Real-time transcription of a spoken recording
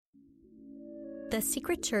The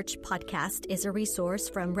Secret Church podcast is a resource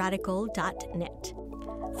from radical.net.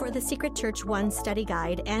 For the Secret Church 1 study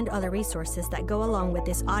guide and other resources that go along with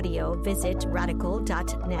this audio, visit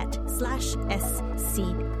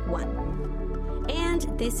radical.net/SC1. And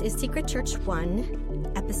this is Secret Church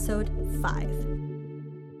 1, Episode 5.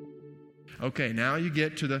 Okay, now you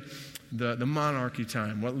get to the monarchy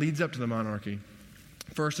time. What leads up to the monarchy?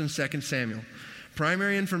 1st and 2nd Samuel.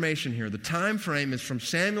 Primary information here. The time frame is from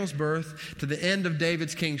Samuel's birth to the end of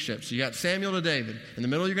David's kingship. So you got Samuel to David. In the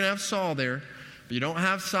middle, you're going to have Saul there. But you don't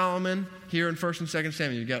have Solomon here in 1st and 2nd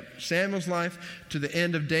Samuel. You've got Samuel's life to the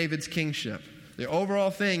end of David's kingship. The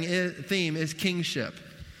overall theme is kingship.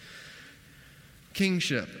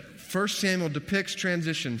 Kingship. 1 Samuel depicts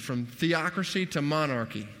transition from theocracy to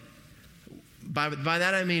monarchy. By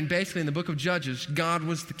that I mean, basically in the book of Judges, God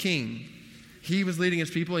was the king. He was leading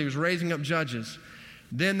his people. He was raising up judges.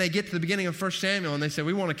 Then they get to the beginning of 1 Samuel and they say,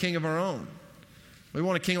 we want a king of our own. We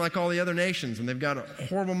want a king like all the other nations. And they've got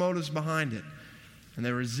horrible motives behind it. And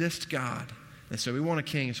they resist God. They say, we want a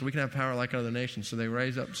king so we can have power like other nations. So they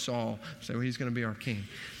raise up Saul, say, well, he's going to be our king.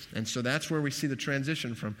 And so that's where we see the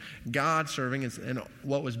transition from God serving in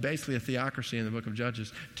what was basically a theocracy in the book of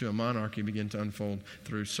Judges to a monarchy begin to unfold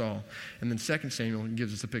through Saul. And then 2 Samuel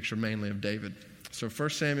gives us a picture mainly of David. So 1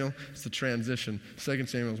 Samuel is the transition. 2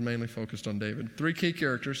 Samuel is mainly focused on David. 3 key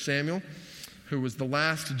characters. Samuel, who was the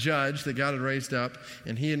last judge that God had raised up,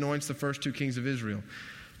 and he anoints the first 2 kings of Israel.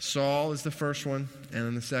 Saul is the first one, and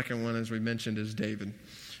then the second one, as we mentioned, is David,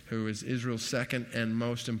 who is Israel's second and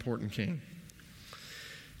most important king.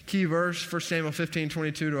 Key verse, 1 Samuel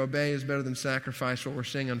 15:22, to obey is better than sacrifice. What we're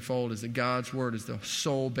seeing unfold is that God's word is the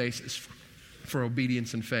sole basis for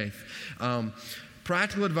obedience and faith.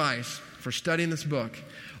 Practical advice for studying this book.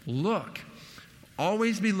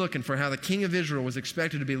 Always be looking for how the king of Israel was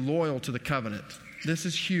expected to be loyal to the covenant. This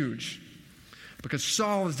is huge. Because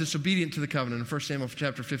Saul is disobedient to the covenant in 1 Samuel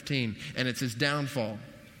chapter 15, and it's his downfall.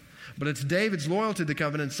 But it's David's loyalty to the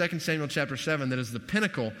covenant in 2 Samuel chapter 7 that is the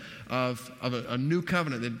pinnacle of a new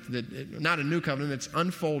covenant. Not a new covenant, it's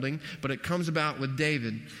unfolding, but it comes about with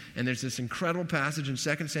David. And there's this incredible passage in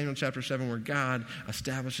 2 Samuel chapter 7 where God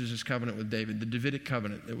establishes his covenant with David, the Davidic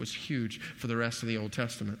covenant that was huge for the rest of the Old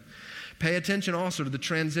Testament. Pay attention also to the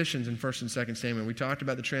transitions in 1 and 2 Samuel. We talked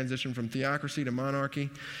about the transition from theocracy to monarchy,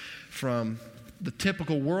 from the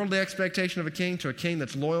typical worldly expectation of a king to a king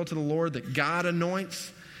that's loyal to the Lord, that God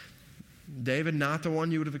anoints. David, not the one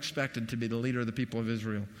you would have expected to be the leader of the people of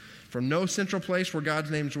Israel. From no central place where God's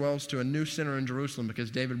name dwells to a new center in Jerusalem, because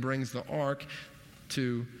David brings the ark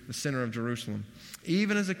to the center of Jerusalem.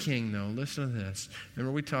 Even as a king, though, listen to this.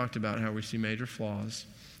 Remember we talked about how we see major flaws.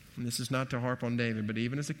 And this is not to harp on David, but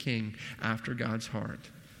even as a king after God's heart,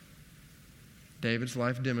 David's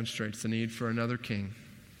life demonstrates the need for another king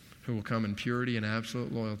who will come in purity and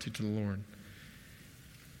absolute loyalty to the Lord.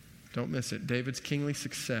 Don't miss it. David's kingly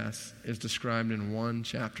success is described in one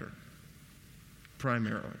chapter.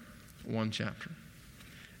 Primarily, one chapter.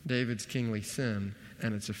 David's kingly sin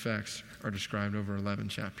and its effects are described over 11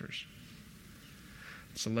 chapters.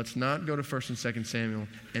 So let's not go to 1 and 2 Samuel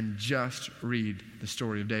and just read the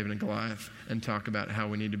story of David and Goliath and talk about how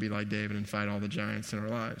we need to be like David and fight all the giants in our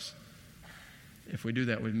lives. If we do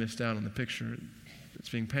that, we've missed out on the picture that's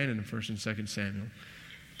being painted in 1 and 2 Samuel.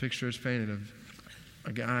 The picture is painted of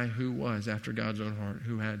a guy who was after God's own heart,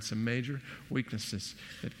 who had some major weaknesses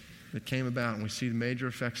that came about, and we see the major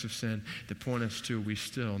effects of sin that point us to we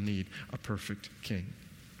still need a perfect king.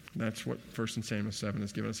 That's what 1 Samuel 7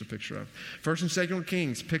 has given us a picture of. 1 and 2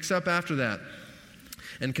 Kings picks up after that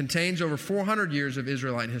and contains over 400 years of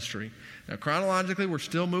Israelite history. Now, chronologically, we're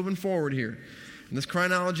still moving forward here. And this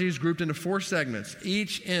chronology is grouped into 4 segments.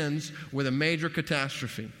 Each ends with a major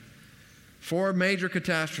catastrophe. 4 major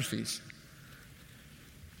catastrophes.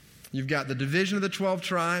 You've got the division of the 12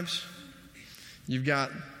 tribes. You've got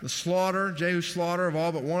the slaughter, Jehu's slaughter of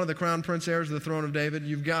all but one of the crown prince heirs of the throne of David.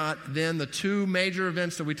 You've got then the 2 major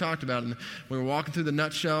events that we talked about. And we were walking through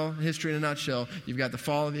the history in a nutshell. You've got the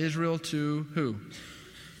fall of Israel to who?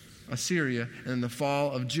 Assyria. And the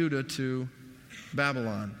fall of Judah to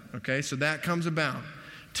Babylon. Okay, so that comes about.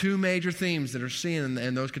 2 major themes that are seen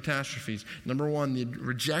in those catastrophes. Number 1, the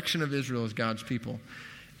rejection of Israel as God's people.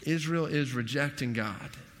 Israel is rejecting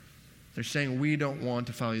God. They're saying, we don't want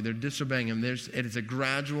to follow you. They're disobeying him. It is a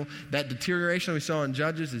gradual, that deterioration we saw in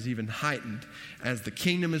Judges is even heightened as the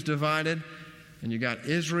kingdom is divided. And you got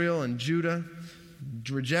Israel and Judah,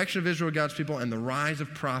 rejection of Israel, God's people, and the rise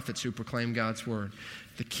of prophets who proclaim God's word.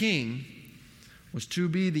 The king was to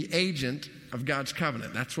be the agent of God's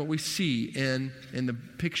covenant. That's what we see in the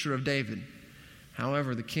picture of David.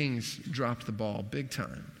 However, the kings dropped the ball big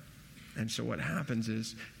time. And so what happens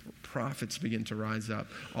is prophets begin to rise up.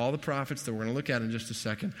 All the prophets that we're going to look at in just a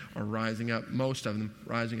second are rising up, most of them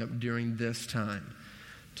rising up during this time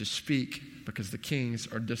to speak because the kings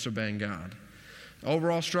are disobeying God.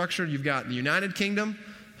 Overall structure, you've got the united kingdom,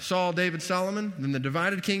 Saul, David, Solomon, then the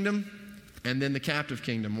divided kingdom, and then the captive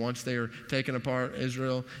kingdom. Once they are taken apart,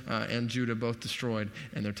 Israel and Judah both destroyed,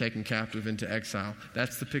 and they're taken captive into exile.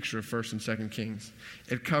 That's the picture of 1st and 2nd Kings.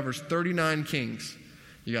 It covers 39 kings.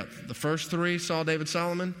 You got the first 3, Saul, David,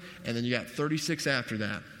 Solomon, and then you got 36 after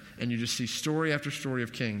that. And you just see story after story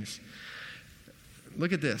of kings.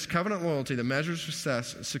 Look at this. Covenant loyalty, the measure of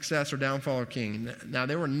success or downfall of king. Now,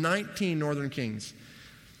 there were 19 northern kings.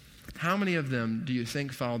 How many of them do you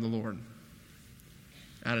think followed the Lord?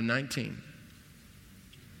 Out of 19.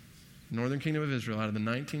 Northern kingdom of Israel, out of the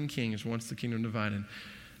 19 kings, once the kingdom divided,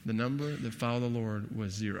 the number that followed the Lord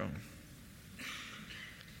was 0.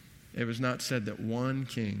 It was not said that one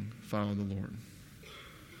king followed the Lord.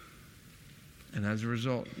 And as a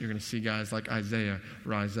result, you're going to see guys like Isaiah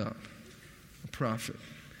rise up, a prophet,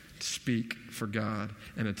 to speak for God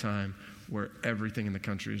in a time where everything in the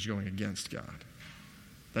country is going against God.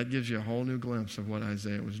 That gives you a whole new glimpse of what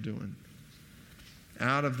Isaiah was doing.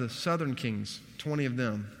 Out of the southern kings, 20 of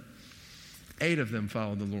them, 8 of them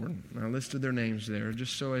followed the Lord. I listed their names there,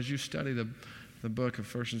 just so as you study the book of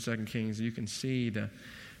 1st and 2nd Kings, you can see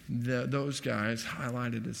those guys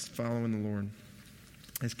highlighted as following the Lord.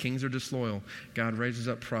 As kings are disloyal, God raises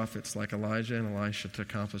up prophets like Elijah and Elisha to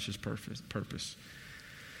accomplish his purpose.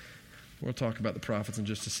 We'll talk about the prophets in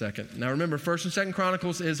just a second. Now remember, 1st and 2nd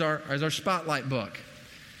Chronicles is our spotlight book.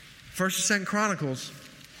 1st and 2nd Chronicles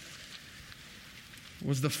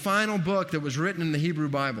was the final book that was written in the Hebrew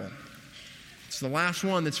Bible. It's the last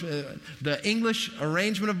one. That's the English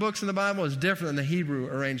arrangement of books in the Bible is different than the Hebrew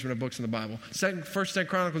arrangement of books in the Bible. 1st and 2nd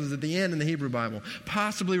Chronicles is at the end in the Hebrew Bible,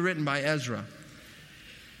 possibly written by Ezra.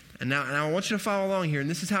 And now I want you to follow along here, and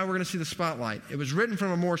this is how we're going to see the spotlight. It was written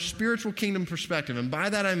from a more spiritual kingdom perspective, and by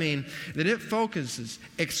that I mean that it focuses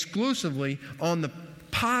exclusively on the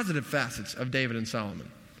positive facets of David and Solomon.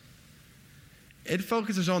 It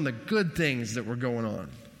focuses on the good things that were going on.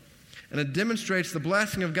 And it demonstrates the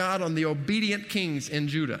blessing of God on the obedient kings in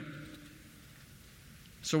Judah.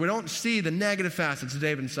 So we don't see the negative facets of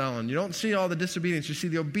David and Solomon. You don't see all the disobedience. You see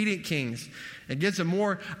the obedient kings. It gives a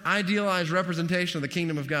more idealized representation of the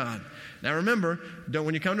kingdom of God. Now remember,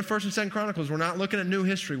 when you come to 1st and 2nd Chronicles, we're not looking at new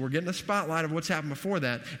history. We're getting a spotlight of what's happened before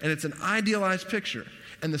that. And it's an idealized picture.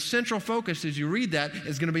 And the central focus as you read that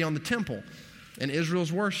is going to be on the temple and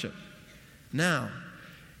Israel's worship. Now,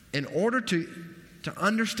 in order to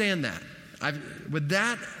understand that, with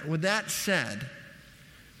that said,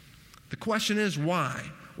 the question is why?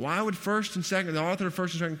 Why would the author of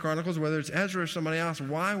 1st and 2nd Chronicles, whether it's Ezra or somebody else,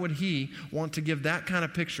 why would he want to give that kind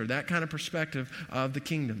of picture, that kind of perspective of the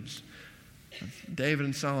kingdoms? David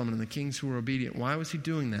and Solomon and the kings who were obedient. Why was he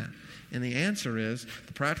doing that? And the answer is,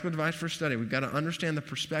 the practical advice for study, we've got to understand the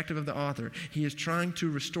perspective of the author. He is trying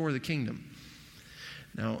to restore the kingdom.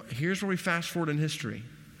 Now, here's where we fast forward in history.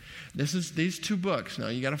 These 2 books. Now,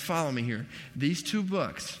 you got to follow me here. These 2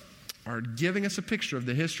 books are giving us a picture of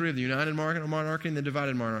the history of the united monarchy and the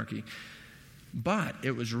divided monarchy. But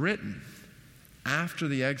it was written after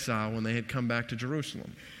the exile when they had come back to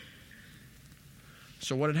Jerusalem.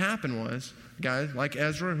 So what had happened was, guys like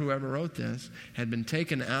Ezra, whoever wrote this, had been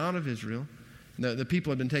taken out of Israel. The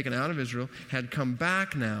people had been taken out of Israel, had come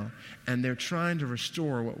back now, and they're trying to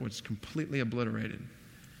restore what was completely obliterated.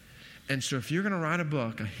 And so if you're going to write a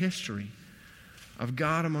book, a history of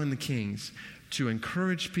God among the kings, to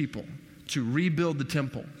encourage people to rebuild the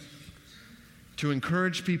temple, to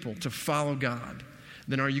encourage people to follow God,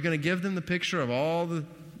 then are you going to give them the picture of all the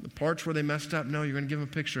parts where they messed up? No, you're going to give them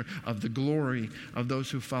a picture of the glory of those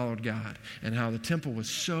who followed God and how the temple was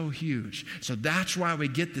so huge. So that's why we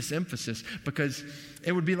get this emphasis, because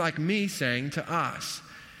it would be like me saying to us,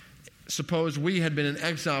 suppose we had been in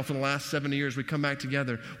exile for the last 70 years. We come back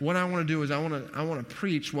together. What I want to do is I want to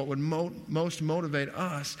preach what would most motivate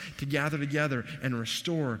us to gather together and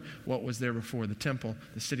restore what was there before, the temple,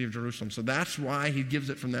 the city of Jerusalem. So that's why he gives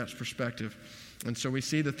it from that perspective. And so we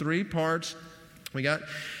see the 3 parts. We got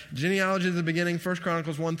genealogy at the beginning, 1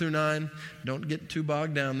 Chronicles 1 through 9. Don't get too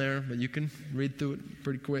bogged down there, but you can read through it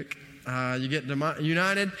pretty quick. You get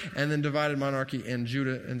united and then divided monarchy in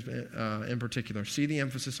Judah in particular. See the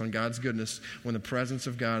emphasis on God's goodness when the presence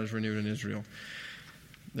of God is renewed in Israel.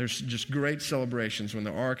 There's just great celebrations when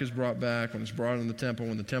the ark is brought back, when it's brought in the temple,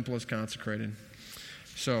 when the temple is consecrated.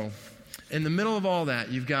 So, in the middle of all that,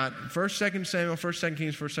 you've got 1st, 2nd Samuel, 1st, 2nd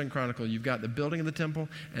Kings, 1st, 2nd Chronicles. You've got the building of the temple,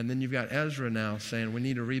 and then you've got Ezra now saying we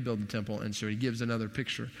need to rebuild the temple, and so he gives another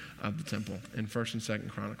picture of the temple in 1st and 2nd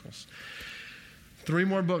Chronicles. 3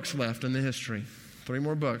 more books left in the history. 3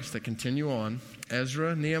 more books that continue on.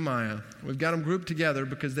 Ezra, Nehemiah. We've got them grouped together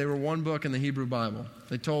because they were one book in the Hebrew Bible.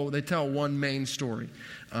 They tell one main story.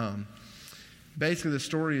 Basically, the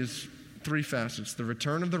story is 3 facets. The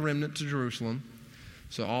return of the remnant to Jerusalem.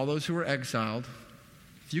 So all those who were exiled.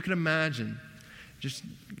 If you can imagine, just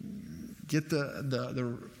get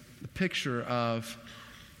the picture of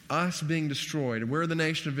us being destroyed. We're the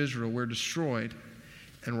nation of Israel. We're destroyed.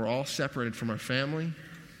 And we're all separated from our family,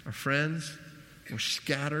 our friends. We're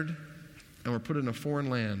scattered. And we're put in a foreign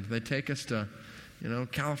land. They take us to,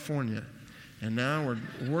 California. And now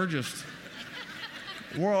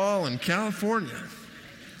we're all in California.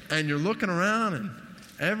 And you're looking around and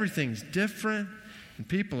everything's different. And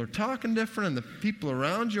people are talking different. And the people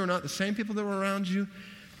around you are not the same people that were around you.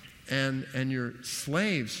 And you're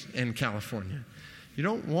slaves in California. You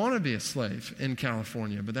don't want to be a slave in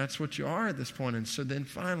California, but that's what you are at this point. And so then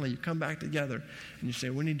finally you come back together and you say,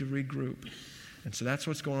 we need to regroup. And so that's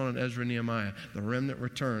what's going on in Ezra and Nehemiah. The remnant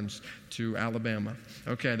returns to Alabama.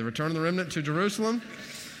 Okay, the return of the remnant to Jerusalem.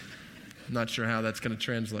 I'm not sure how that's going to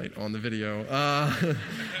translate on the video.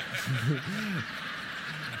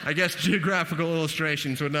 I guess geographical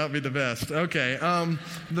illustrations would not be the best. Okay,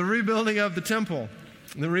 the rebuilding of the temple.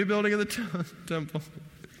 The rebuilding of the temple.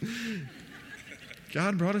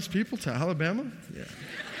 God brought his people to Alabama? Yeah.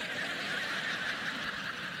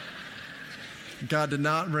 God did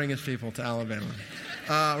not bring his people to Alabama.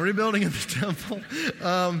 Rebuilding of the temple.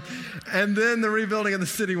 And then the rebuilding of the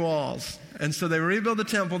city walls. And so they rebuild the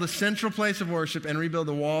temple, the central place of worship, and rebuild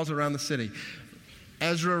the walls around the city.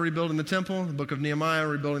 Ezra rebuilding the temple, the book of Nehemiah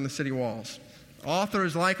rebuilding the city walls. Author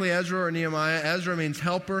is likely Ezra or Nehemiah. Ezra means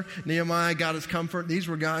helper. Nehemiah, God is comfort. These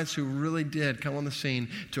were guys who really did come on the scene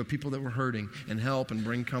to a people that were hurting and help and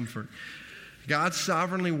bring comfort. God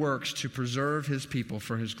sovereignly works to preserve his people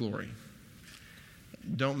for his glory.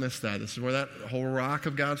 Don't miss that. This is where that whole rock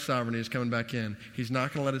of God's sovereignty is coming back in. He's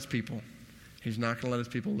not going to let his people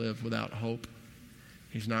live without hope.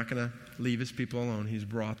 He's not going to leave his people alone. He's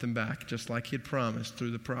brought them back, just like he had promised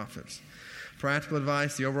through the prophets. Practical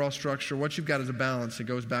advice, the overall structure, what you've got is a balance. It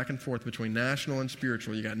goes back and forth between national and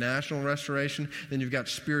spiritual. You've got national restoration, then you've got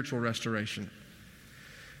spiritual restoration.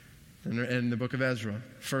 In the book of Ezra,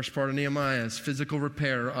 first part of Nehemiah is physical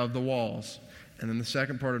repair of the walls. And then the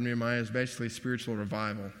second part of Nehemiah is basically spiritual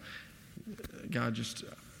revival. God just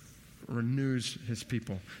renews his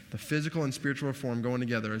people. The physical and spiritual reform going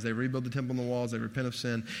together as they rebuild the temple and the walls, they repent of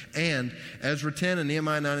sin. And Ezra 10 and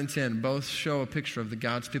Nehemiah 9 and 10 both show a picture of the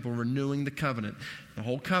God's people renewing the covenant. The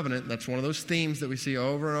whole covenant, that's one of those themes that we see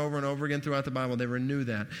over and over and over again throughout the Bible. They renew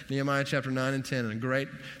that. Nehemiah chapter 9 and 10, a great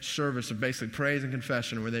service of basically praise and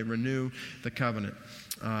confession where they renew the covenant.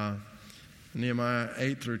 Nehemiah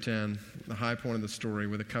 8 through 10, the high point of the story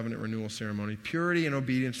with a covenant renewal ceremony. Purity and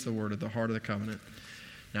obedience to the word at the heart of the covenant.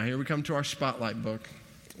 Now here we come to our spotlight book.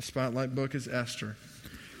 The spotlight book is Esther.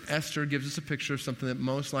 Esther gives us a picture of something that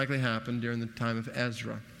most likely happened during the time of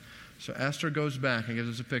Ezra. So Esther goes back and gives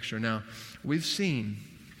us a picture. Now, we've seen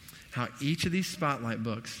how each of these spotlight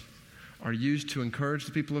books are used to encourage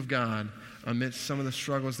the people of God amidst some of the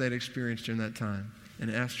struggles they'd experienced during that time.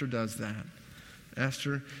 And Esther does that.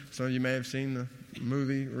 Esther, some of you may have seen the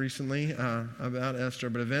movie recently about Esther,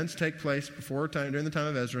 but events take place during the time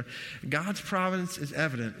of Ezra. God's providence is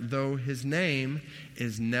evident, though his name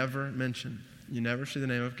is never mentioned. You never see the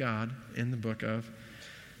name of God in the book of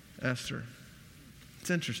Esther. It's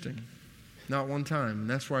interesting. Not one time. And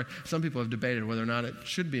that's why some people have debated whether or not it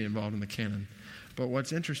should be involved in the canon. But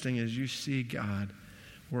what's interesting is you see God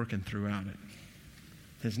working throughout it.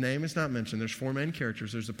 His name is not mentioned. There's 4 main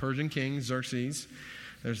characters. There's the Persian king, Xerxes.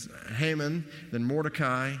 There's Haman, then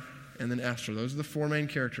Mordecai, and then Esther. Those are the 4 main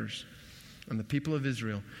characters. And the people of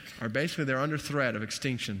Israel are basically, they're under threat of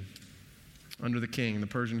extinction under the king, the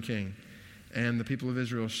Persian king. And the people of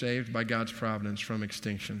Israel are saved by God's providence from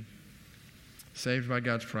extinction. Saved by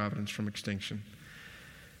God's providence from extinction.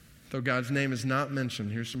 Though God's name is not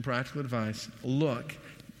mentioned, here's some practical advice. Look.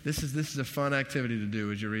 This is a fun activity to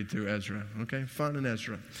do as you read through Ezra, okay? Fun in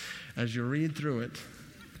Ezra. As you read through it,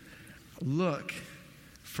 look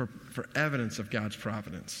for evidence of God's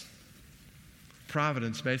providence.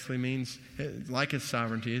 Providence basically means, like his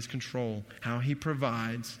sovereignty, his control, how he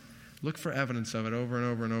provides. Look for evidence of it over and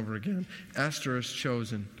over and over again. Esther is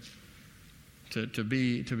chosen to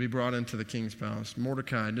be brought into the king's palace.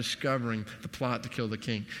 Mordecai discovering the plot to kill the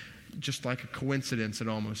king. Just like a coincidence, it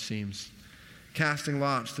almost seems. casting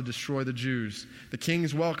lots to destroy the Jews, the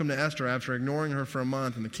king's welcome to Esther after ignoring her for a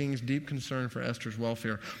month, and the king's deep concern for Esther's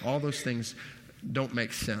welfare. All those things don't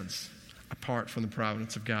make sense apart from the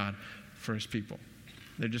providence of God for his people.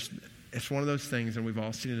 It's one of those things, and we've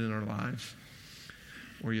all seen it in our lives,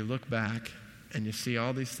 where you look back and you see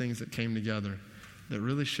all these things that came together that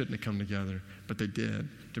really shouldn't have come together, but they did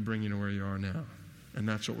to bring you to where you are now. And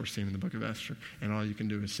that's what we're seeing in the book of Esther. And all you can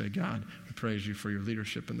do is say, God, I praise you for your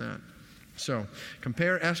leadership in that. So,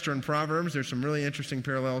 compare Esther and Proverbs. There's some really interesting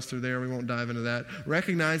parallels through there. We won't dive into that.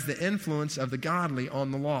 Recognize the influence of the godly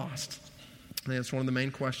on the lost. I think that's one of the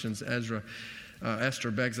main questions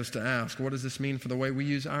Esther begs us to ask. What does this mean for the way we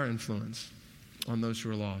use our influence on those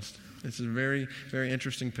who are lost? This is a very, very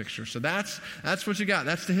interesting picture. So that's what you got.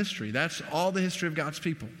 That's the history. That's all the history of God's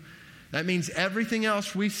people. That means everything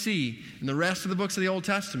else we see in the rest of the books of the Old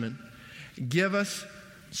Testament give us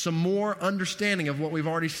some more understanding of what we've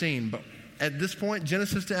already seen. But at this point,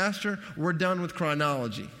 Genesis to Esther, we're done with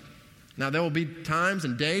chronology. Now, there will be times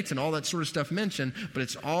and dates and all that sort of stuff mentioned, but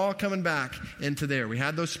it's all coming back into there. We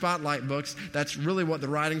had those spotlight books. That's really what the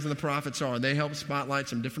writings of the prophets are. They help spotlight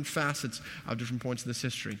some different facets of different points of this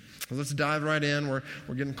history. So let's dive right in. We're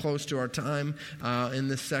getting close to our time in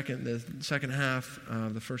the second half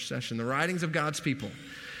of the first session. The writings of God's people.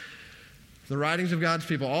 The writings of God's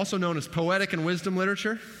people, also known as poetic and wisdom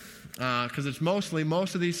literature. Because it's most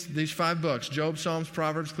of these 5 books, Job, Psalms,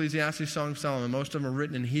 Proverbs, Ecclesiastes, Song of Solomon, most of them are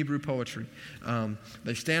written in Hebrew poetry.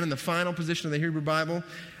 They stand in the final position of the Hebrew Bible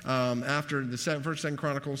after the First and 2nd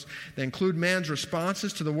Chronicles. They include man's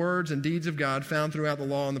responses to the words and deeds of God found throughout the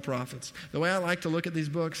law and the prophets. The way I like to look at these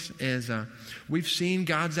books is we've seen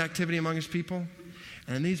God's activity among his people,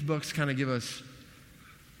 and these books kind of give us,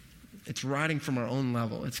 it's writing from our own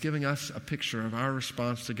level. It's giving us a picture of our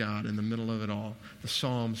response to God in the middle of it all. The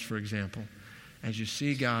Psalms, for example. As you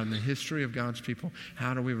see God in the history of God's people,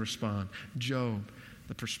 how do we respond? Job,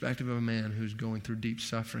 the perspective of a man who's going through deep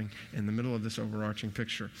suffering in the middle of this overarching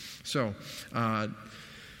picture. So,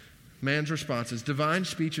 man's responses. Divine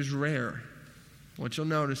speech is rare. What you'll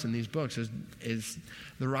notice in these books is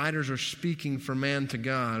the writers are speaking from man to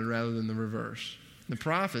God rather than the reverse. The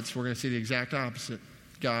prophets, we're going to see the exact opposite.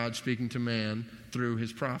 God speaking to man through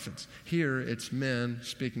his prophets. Here, it's men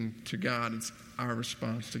speaking to God. It's our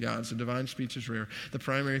response to God. So divine speech is rare. The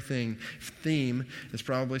primary theme is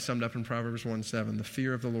probably summed up in Proverbs 1:7. The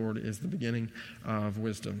fear of the Lord is the beginning of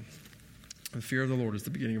wisdom. The fear of the Lord is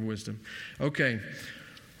the beginning of wisdom. Okay,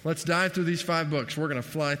 let's dive through these 5 books. We're going to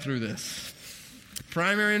fly through this.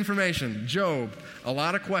 Primary information, Job. A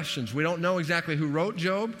lot of questions. We don't know exactly who wrote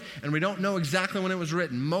Job, and we don't know exactly when it was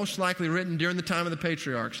written. Most likely written during the time of the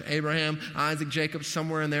patriarchs. Abraham, Isaac, Jacob,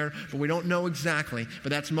 somewhere in there, but we don't know exactly.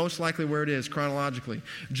 But that's most likely where it is chronologically.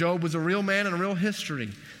 Job was a real man and a real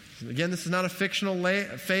history. Again, this is not a fictional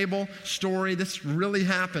fable story. This really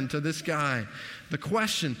happened to this guy. The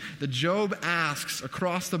question that Job asks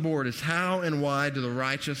across the board is, how and why do the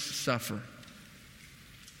righteous suffer?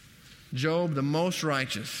 Job, the most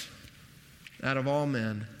righteous out of all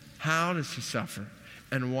men, how does he suffer?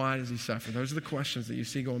 And why does he suffer? Those are the questions that you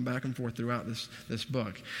see going back and forth throughout this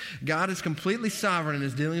book. God is completely sovereign in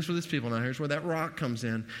his dealings with his people. Now here's where that rock comes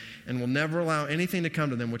in, and will never allow anything to come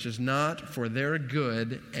to them which is not for their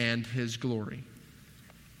good and his glory.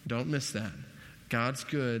 Don't miss that. God's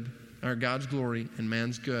glory and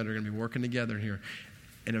man's good are going to be working together here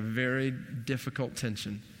in a very difficult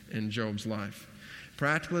tension in Job's life.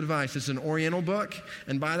 Practical advice. It's an Oriental book,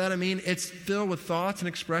 and by that I mean it's filled with thoughts and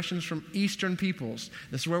expressions from Eastern peoples.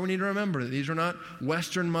 This is where we need to remember that these are not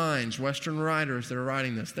Western minds, Western writers that are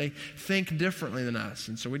writing this. They think differently than us,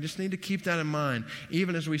 and so we just need to keep that in mind,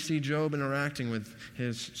 even as we see Job interacting with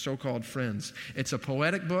his so-called friends. It's a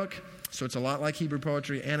poetic book, so it's a lot like Hebrew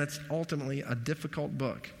poetry, and it's ultimately a difficult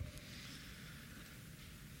book.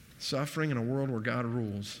 Suffering in a world where God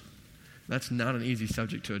rules. That's not an easy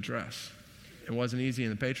subject to address. It wasn't easy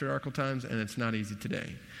in the patriarchal times, and it's not easy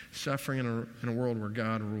today. Suffering in a world where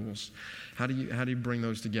God rules. How do you bring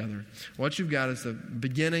those together? What you've got is the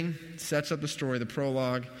beginning, sets up the story, the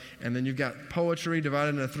prologue, and then you've got poetry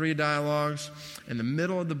divided into 3 dialogues. In the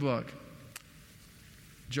middle of the book,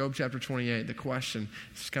 Job chapter 28, the question,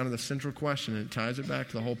 it's kind of the central question, and it ties it back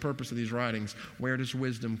to the whole purpose of these writings. Where does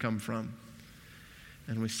wisdom come from?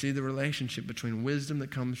 And we see the relationship between wisdom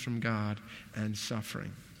that comes from God and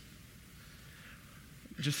suffering.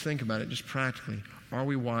 Just think about it, just practically. Are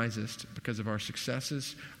we wisest because of our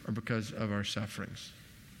successes or because of our sufferings?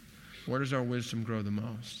 Where does our wisdom grow the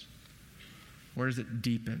most? Where does it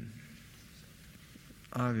deepen?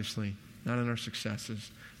 Obviously, not in our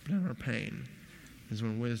successes, but in our pain is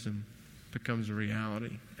when wisdom becomes a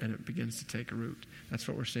reality and it begins to take a root. That's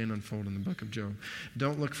what we're seeing unfold in the book of Job.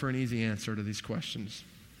 Don't look for an easy answer to these questions.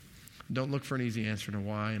 Don't look for an easy answer to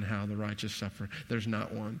why and how the righteous suffer. There's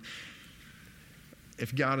not one.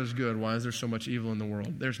 If God is good, why is there so much evil in the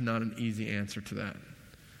world? There's not an easy answer to that.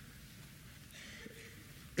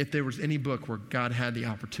 If there was any book where God had the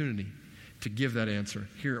opportunity to give that answer,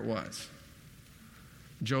 here it was.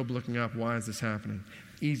 Job looking up, why is this happening?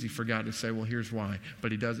 Easy for God to say, well, here's why.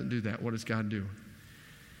 But he doesn't do that. What does God do?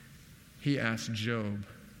 He asks Job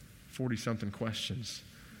 40-something questions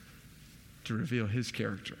to reveal his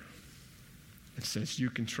character. It says, you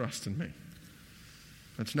can trust in me.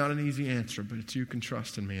 That's not an easy answer, but it's you can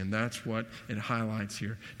trust in me. And that's what it highlights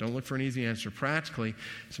here. Don't look for an easy answer. Practically,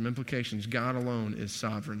 some implications. God alone is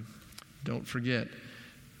sovereign. Don't forget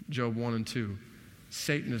Job 1 and 2.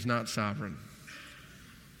 Satan is not sovereign.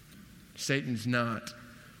 Satan's not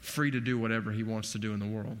free to do whatever he wants to do in the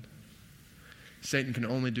world. Satan can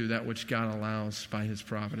only do that which God allows by his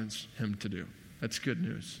providence him to do. That's good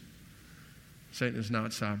news. Satan is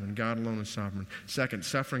not sovereign. God alone is sovereign. Second,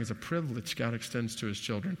 suffering is a privilege God extends to his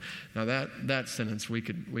children. Now that sentence we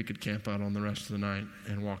could camp out on the rest of the night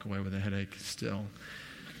and walk away with a headache still.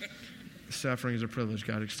 Suffering is a privilege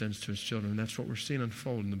God extends to his children. That's what we're seeing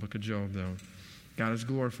unfold in the book of Job, though. God is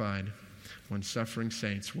glorified when suffering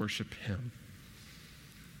saints worship him.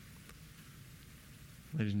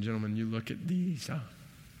 Ladies and gentlemen, you look at these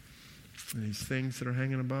things that are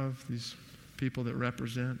hanging above, these people that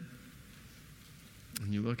represent,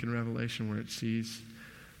 and you look in Revelation where it sees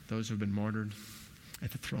those who have been martyred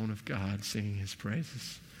at the throne of God singing his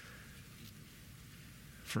praises.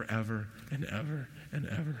 Forever and ever and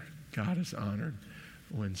ever, God is honored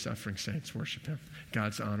when suffering saints worship him.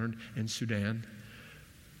 God's honored in Sudan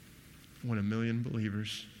when 1 million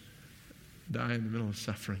believers die in the middle of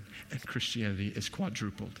suffering and Christianity is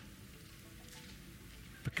quadrupled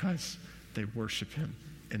because they worship him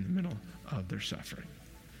in the middle of their suffering.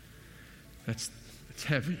 It's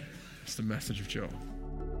heavy. It's the message of Job.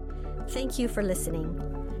 Thank you for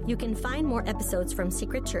listening. You can find more episodes from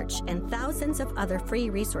Secret Church and thousands of other free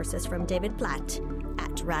resources from David Platt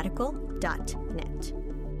at radical.net.